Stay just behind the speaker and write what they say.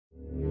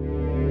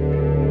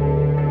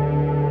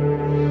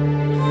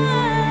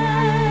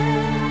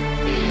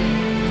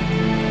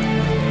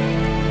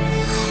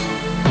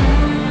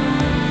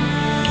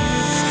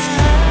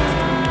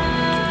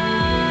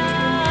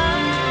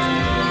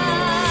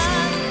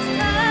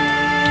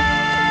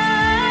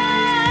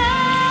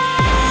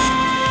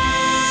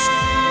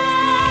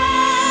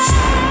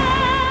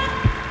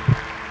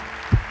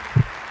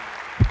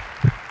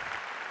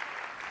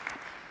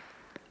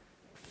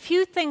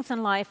things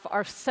in life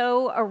are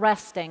so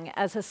arresting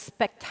as a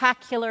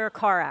spectacular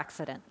car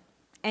accident,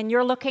 and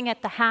you're looking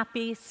at the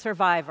happy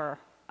survivor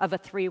of a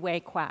three-way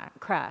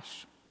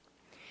crash.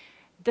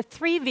 The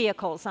three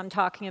vehicles I'm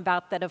talking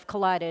about that have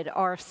collided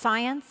are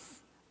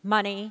science,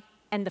 money,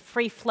 and the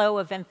free flow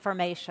of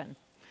information,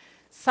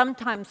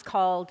 sometimes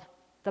called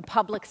the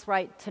public's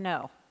right to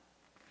know.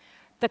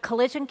 The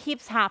collision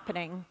keeps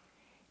happening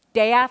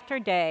day after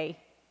day,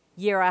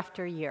 year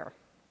after year.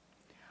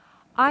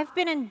 I've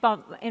been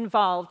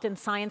involved in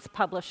science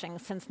publishing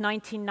since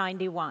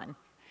 1991,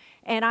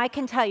 and I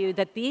can tell you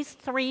that these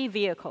three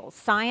vehicles,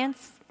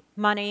 science,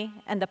 money,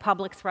 and the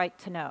public's right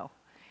to know,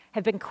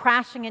 have been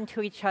crashing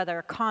into each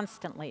other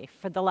constantly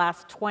for the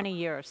last 20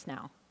 years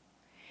now.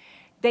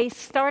 They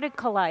started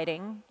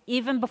colliding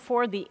even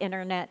before the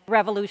internet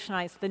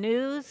revolutionized the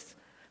news,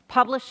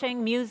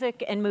 publishing,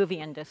 music, and movie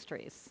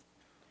industries.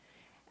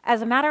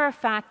 As a matter of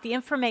fact, the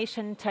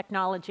information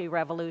technology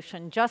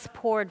revolution just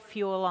poured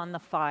fuel on the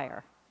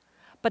fire.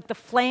 But the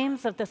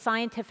flames of the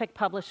scientific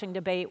publishing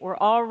debate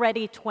were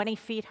already 20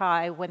 feet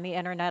high when the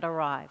internet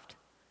arrived.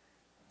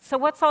 So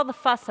what's all the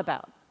fuss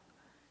about?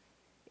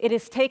 It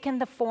has taken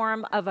the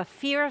form of a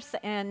fierce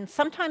and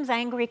sometimes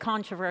angry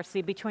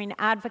controversy between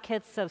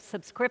advocates of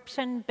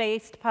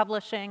subscription-based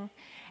publishing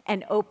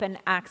and open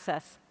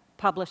access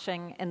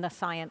publishing in the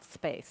science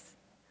space.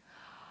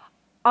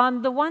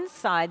 On the one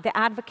side, the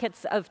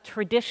advocates of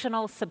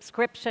traditional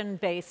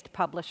subscription-based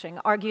publishing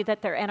argue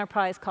that their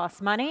enterprise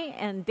costs money,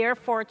 and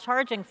therefore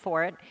charging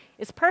for it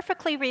is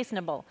perfectly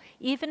reasonable,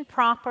 even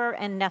proper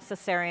and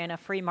necessary in a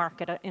free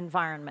market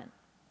environment.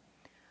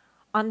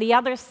 On the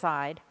other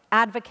side,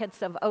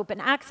 advocates of open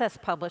access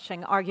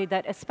publishing argue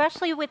that,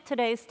 especially with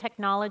today's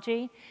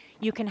technology,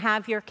 you can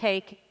have your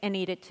cake and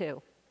eat it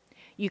too.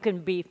 You can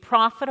be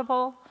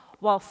profitable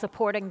while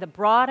supporting the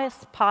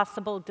broadest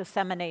possible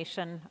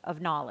dissemination of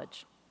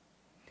knowledge.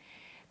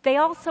 They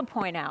also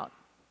point out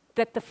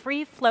that the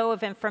free flow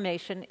of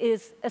information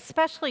is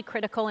especially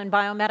critical in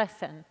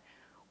biomedicine,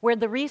 where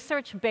the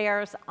research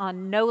bears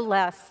on no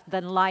less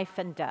than life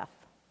and death.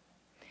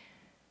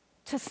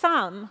 To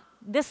some,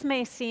 this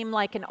may seem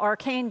like an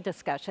arcane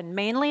discussion,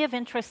 mainly of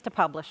interest to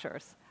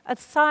publishers, a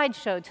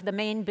sideshow to the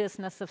main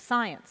business of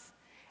science,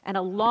 and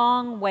a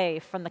long way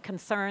from the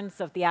concerns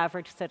of the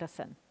average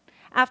citizen.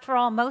 After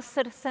all, most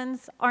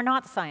citizens are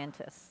not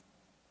scientists.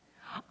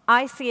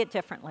 I see it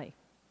differently.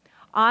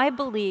 I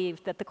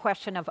believe that the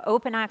question of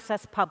open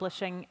access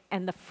publishing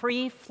and the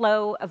free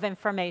flow of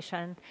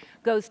information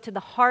goes to the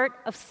heart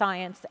of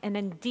science and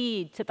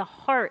indeed to the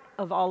heart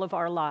of all of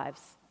our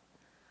lives.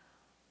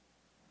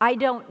 I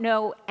don't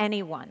know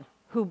anyone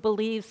who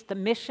believes the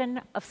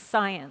mission of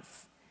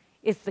science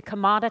is the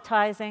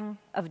commoditizing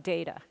of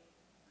data.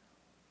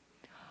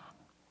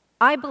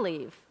 I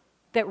believe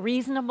that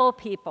reasonable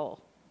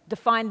people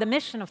define the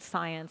mission of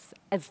science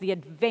as the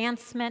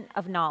advancement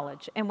of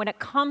knowledge. And when it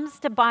comes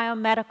to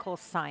biomedical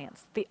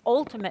science, the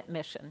ultimate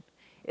mission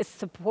is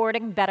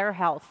supporting better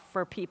health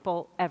for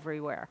people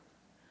everywhere.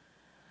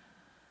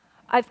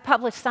 I've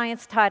published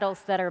science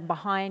titles that are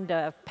behind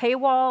a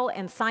paywall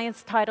and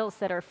science titles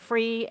that are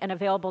free and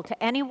available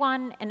to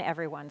anyone and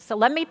everyone. So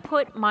let me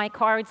put my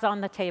cards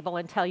on the table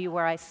and tell you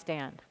where I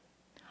stand.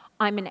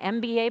 I'm an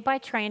MBA by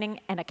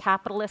training and a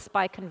capitalist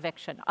by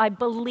conviction. I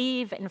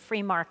believe in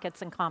free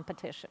markets and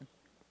competition.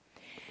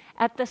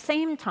 At the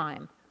same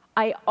time,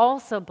 I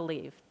also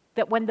believe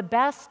that when the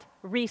best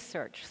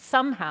research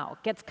somehow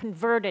gets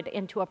converted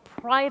into a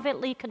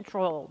privately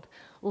controlled,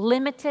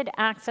 limited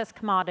access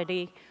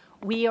commodity,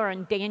 we are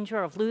in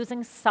danger of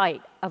losing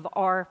sight of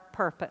our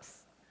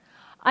purpose.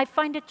 I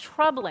find it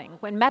troubling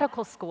when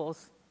medical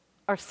schools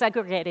are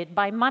segregated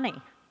by money.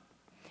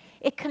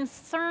 It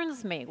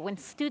concerns me when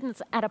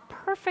students at a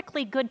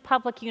perfectly good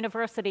public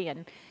university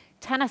in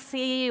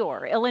Tennessee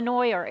or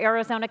Illinois or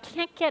Arizona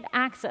can't get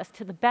access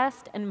to the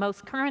best and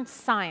most current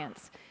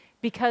science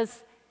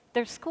because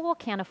their school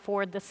can't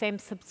afford the same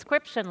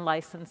subscription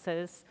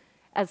licenses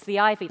as the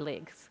Ivy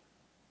Leagues.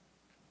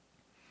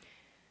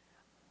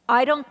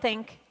 I don't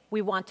think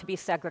we want to be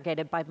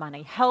segregated by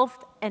money.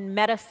 Health and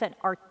medicine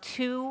are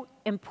too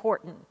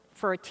important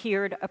for a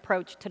tiered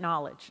approach to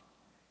knowledge.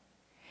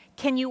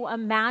 Can you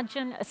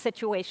imagine a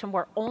situation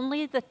where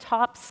only the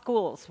top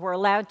schools were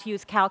allowed to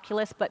use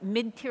calculus, but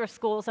mid-tier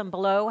schools and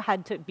below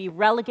had to be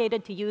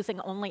relegated to using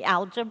only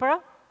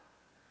algebra?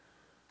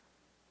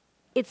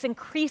 It's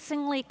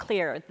increasingly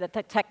clear that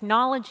the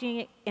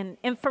technology and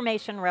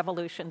information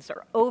revolutions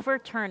are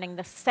overturning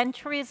the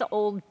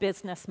centuries-old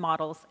business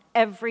models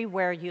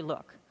everywhere you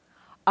look.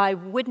 I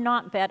would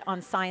not bet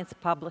on science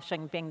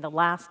publishing being the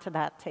last to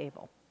that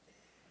table.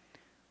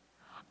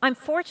 I'm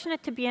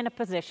fortunate to be in a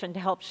position to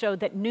help show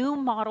that new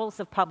models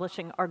of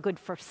publishing are good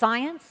for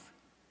science,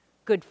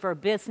 good for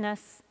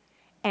business,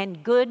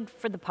 and good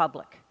for the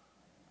public.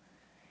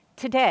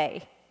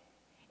 Today,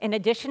 in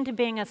addition to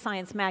being a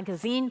science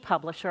magazine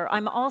publisher,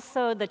 I'm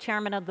also the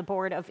chairman of the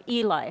board of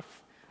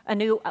Elife, a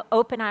new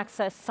open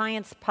access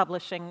science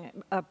publishing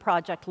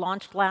project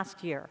launched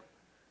last year.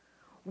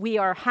 We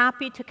are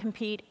happy to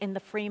compete in the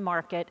free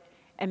market,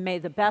 and may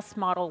the best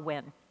model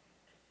win.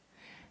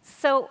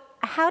 So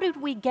how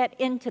did we get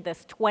into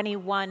this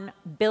 $21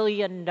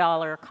 billion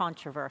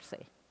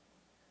controversy?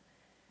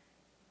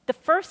 The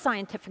first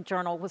scientific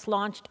journal was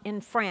launched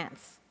in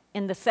France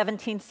in the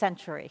 17th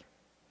century.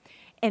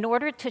 In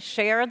order to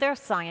share their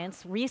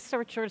science,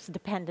 researchers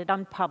depended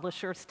on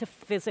publishers to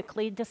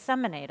physically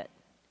disseminate it.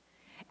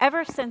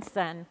 Ever since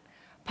then,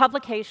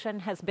 publication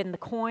has been the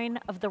coin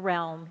of the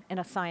realm in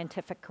a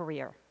scientific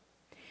career.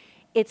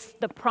 It's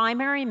the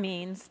primary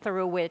means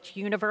through which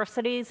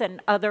universities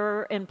and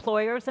other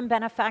employers and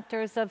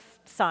benefactors of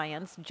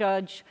science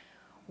judge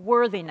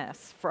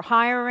worthiness for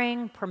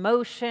hiring,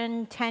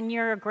 promotion,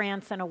 tenure,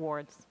 grants, and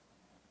awards.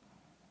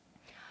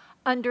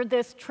 Under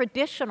this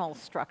traditional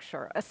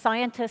structure, a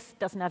scientist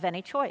doesn't have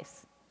any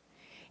choice.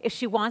 If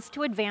she wants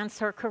to advance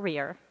her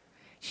career,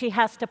 she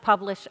has to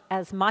publish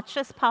as much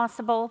as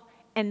possible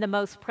in the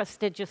most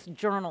prestigious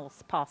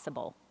journals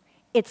possible.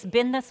 It's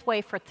been this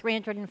way for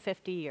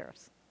 350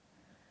 years.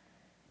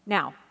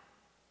 Now,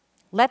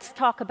 let's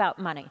talk about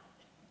money.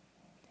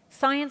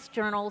 Science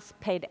journals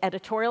paid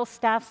editorial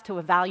staffs to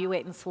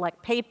evaluate and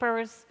select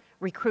papers,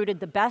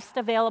 recruited the best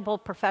available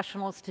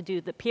professionals to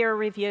do the peer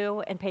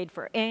review, and paid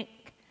for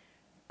ink,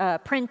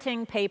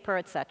 printing, paper,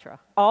 etc.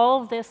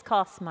 All of this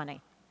costs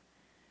money.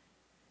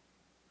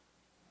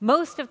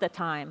 Most of the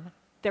time,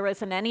 there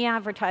isn't any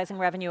advertising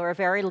revenue or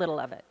very little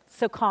of it.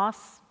 So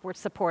costs were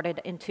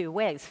supported in two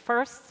ways.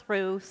 First,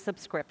 through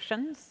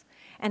subscriptions,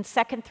 and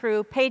second,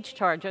 through page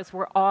charges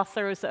where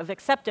authors of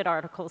accepted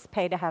articles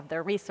pay to have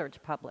their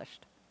research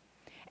published.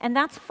 And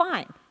that's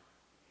fine.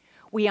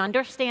 We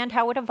understand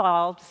how it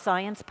evolved.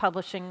 Science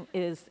publishing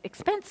is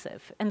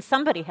expensive, and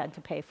somebody had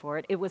to pay for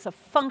it. It was a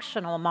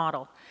functional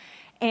model.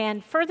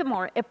 And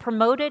furthermore, it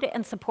promoted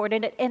and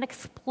supported an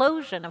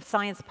explosion of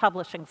science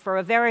publishing for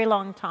a very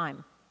long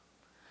time.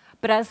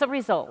 But as a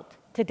result,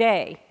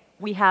 today,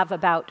 we have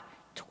about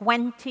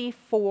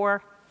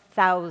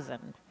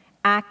 24,000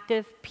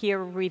 active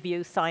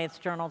peer-reviewed science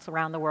journals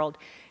around the world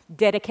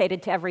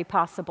dedicated to every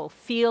possible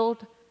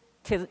field,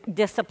 to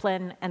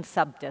discipline, and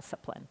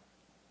subdiscipline.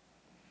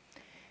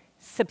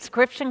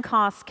 Subscription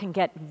costs can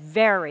get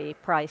very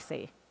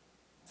pricey,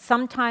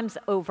 sometimes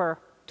over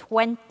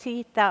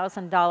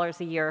 $20,000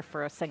 a year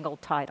for a single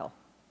title.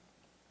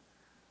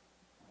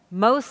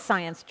 Most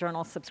science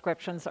journal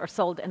subscriptions are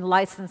sold in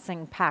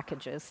licensing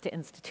packages to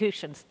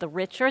institutions. The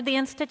richer the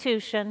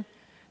institution,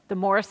 the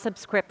more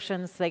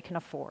subscriptions they can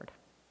afford.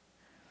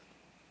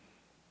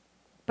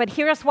 But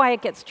here's why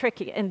it gets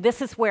tricky, and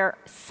this is where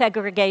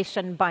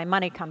segregation by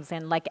money comes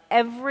in. Like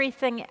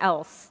everything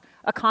else,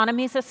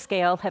 economies of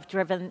scale have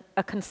driven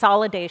a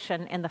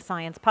consolidation in the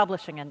science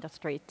publishing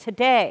industry.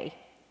 Today,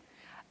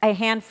 a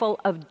handful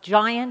of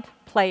giant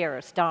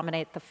players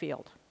dominate the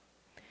field.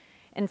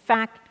 In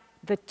fact,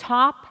 the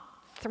top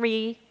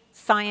 3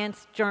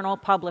 science journal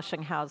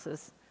publishing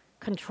houses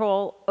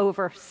control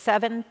over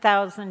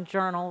 7,000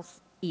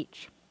 journals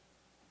each.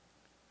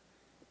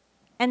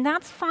 And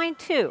that's fine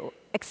too,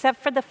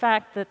 except for the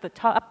fact that the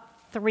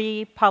top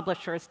 3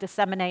 publishers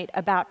disseminate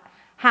about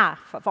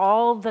half of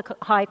all the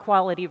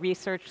high-quality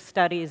research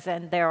studies,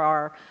 and there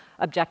are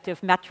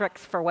objective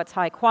metrics for what's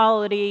high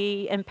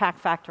quality, impact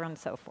factor, and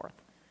so forth.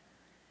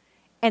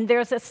 And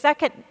there's a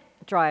second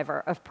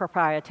driver of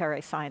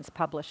proprietary science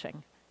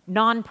publishing: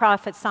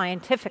 nonprofit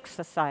scientific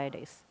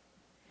societies.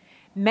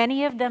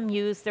 Many of them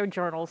use their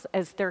journals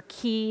as their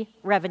key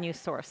revenue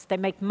source. They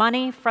make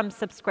money from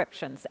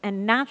subscriptions,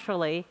 and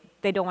naturally,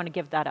 they don't want to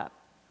give that up.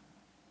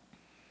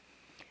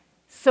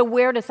 So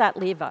where does that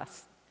leave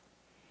us?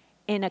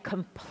 In a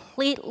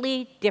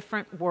completely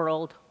different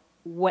world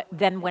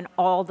than when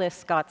all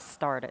this got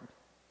started.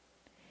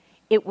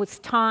 It was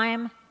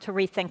time to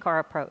rethink our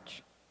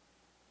approach.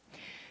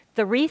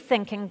 The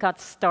rethinking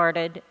got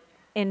started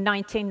in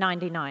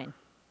 1999.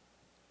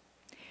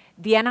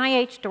 The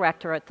NIH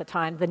director at the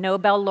time, the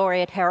Nobel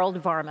laureate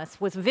Harold Varmus,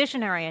 was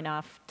visionary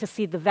enough to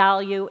see the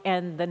value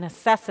and the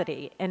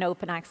necessity in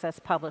open access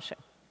publishing.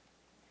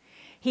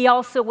 He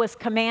also was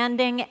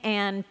commanding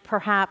and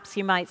perhaps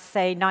you might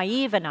say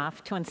naive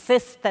enough to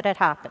insist that it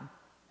happen.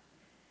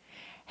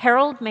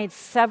 Harold made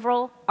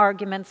several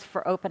arguments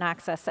for open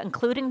access,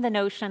 including the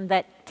notion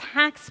that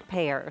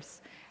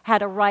taxpayers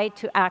had a right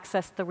to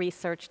access the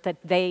research that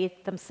they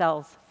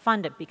themselves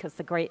funded, because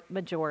the great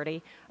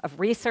majority of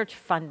research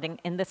funding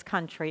in this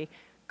country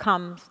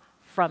comes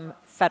from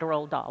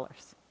federal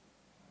dollars.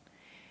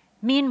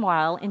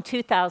 Meanwhile, in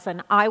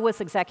 2000, I was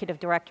executive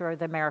director of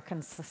the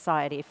American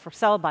Society for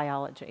Cell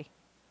Biology.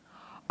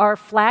 Our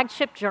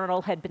flagship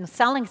journal had been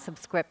selling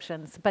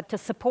subscriptions, but to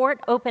support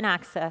open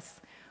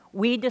access,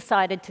 we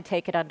decided to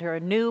take it under a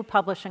new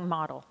publishing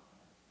model.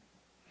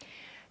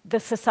 The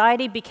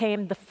Society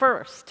became the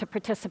first to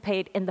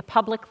participate in the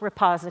public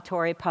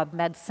repository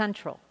PubMed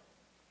Central.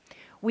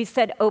 We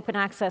said open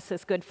access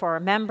is good for our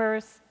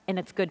members, and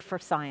it's good for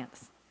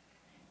science.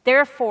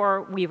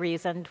 Therefore, we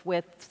reasoned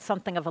with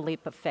something of a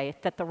leap of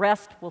faith that the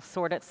rest will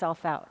sort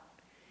itself out.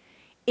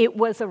 It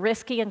was a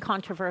risky and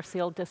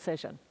controversial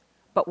decision,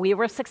 but we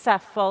were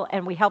successful,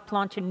 and we helped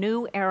launch a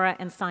new era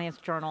in science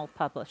journal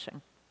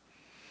publishing.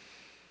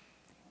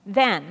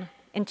 Then,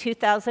 in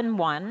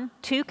 2001,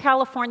 two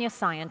California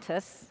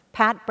scientists,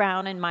 Pat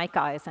Brown and Mike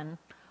Eisen,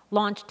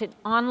 launched an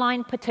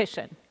online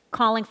petition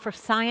calling for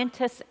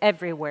scientists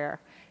everywhere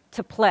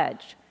to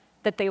pledge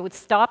that they would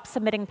stop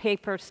submitting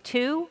papers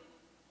to,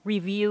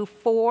 review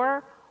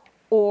for,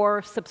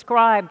 or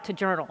subscribe to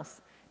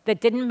journals that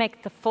didn't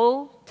make the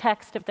full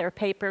text of their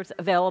papers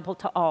available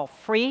to all,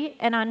 free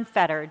and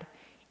unfettered,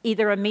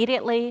 either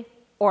immediately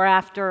or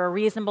after a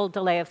reasonable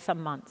delay of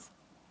some months.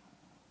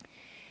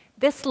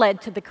 This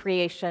led to the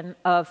creation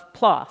of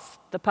PLOS,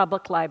 the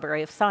Public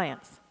Library of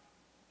Science.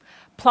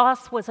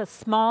 PLOS was a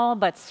small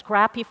but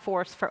scrappy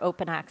force for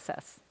open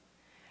access.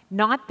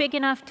 Not big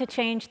enough to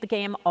change the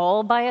game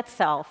all by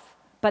itself,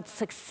 but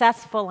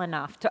successful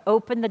enough to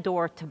open the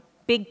door to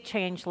big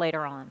change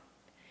later on.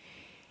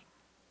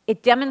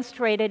 It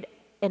demonstrated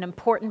an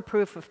important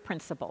proof of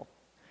principle.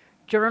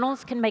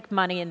 Journals can make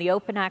money in the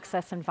open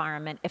access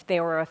environment if they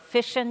are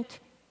efficient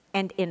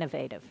and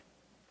innovative.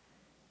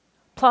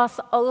 PLOS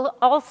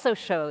also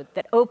showed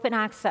that open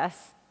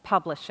access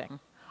publishing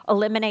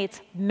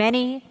eliminates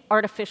many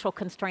artificial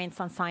constraints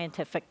on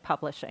scientific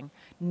publishing.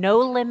 No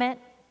limit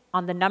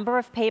on the number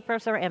of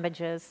papers or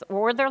images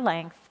or their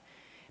length,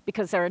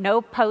 because there are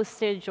no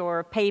postage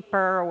or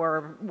paper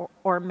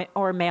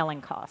or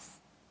mailing costs.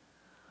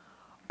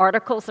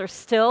 Articles are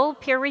still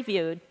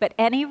peer-reviewed, but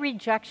any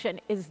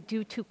rejection is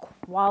due to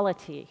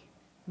quality,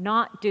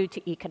 not due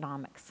to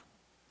economics.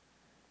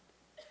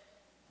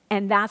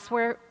 And that's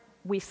where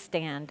we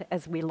stand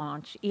as we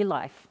launch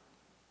Elife.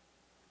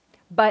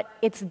 But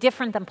it's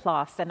different than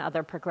PLOS and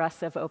other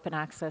progressive open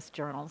access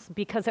journals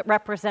because it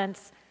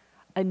represents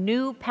a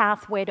new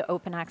pathway to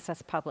open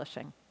access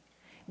publishing.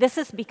 This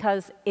is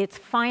because it's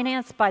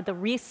financed by the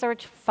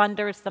research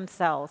funders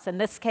themselves, in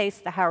this case,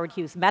 the Howard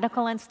Hughes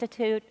Medical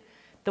Institute,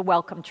 the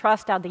Wellcome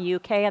Trust out of the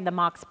UK, and the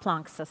Max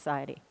Planck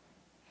Society.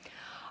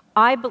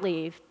 I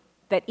believe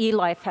that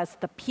Elife has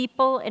the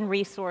people and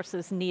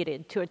resources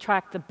needed to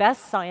attract the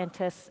best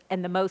scientists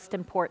and the most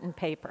important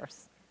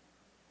papers.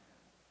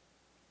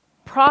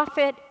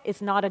 Profit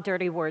is not a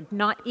dirty word,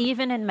 not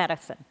even in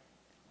medicine.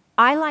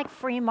 I like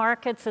free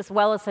markets as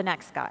well as the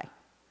next guy.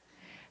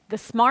 The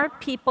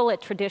smart people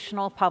at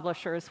traditional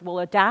publishers will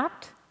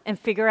adapt and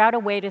figure out a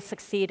way to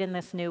succeed in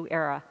this new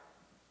era.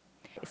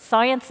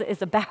 Science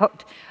is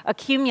about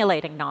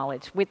accumulating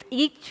knowledge, with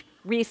each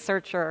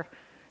researcher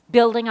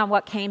building on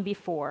what came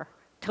before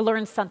to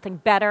learn something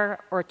better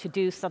or to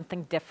do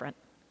something different.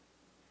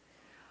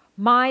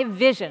 My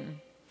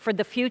vision for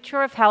the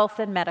future of health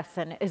and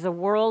medicine is a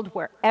world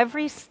where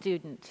every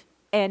student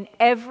and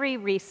every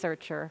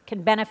researcher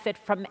can benefit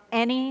from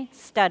any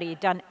study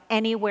done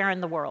anywhere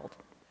in the world.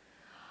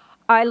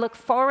 I look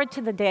forward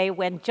to the day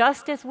when,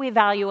 just as we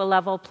value a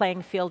level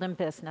playing field in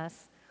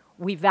business,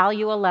 we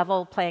value a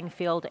level playing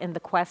field in the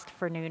quest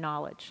for new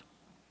knowledge.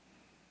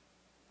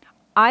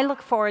 I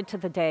look forward to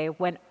the day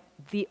when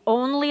the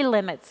only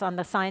limits on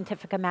the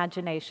scientific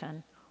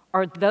imagination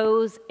are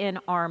those in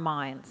our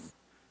minds.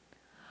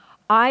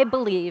 I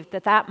believe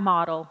that that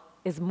model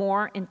is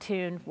more in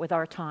tune with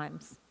our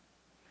times.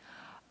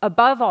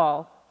 Above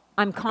all,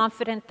 I'm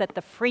confident that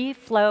the free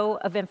flow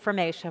of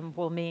information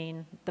will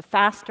mean the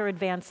faster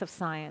advance of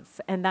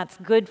science, and that's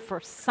good for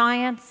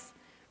science,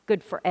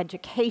 good for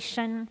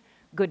education,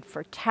 good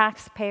for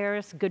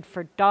taxpayers, good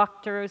for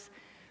doctors,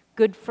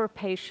 good for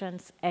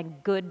patients,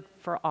 and good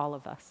for all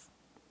of us.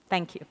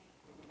 Thank you.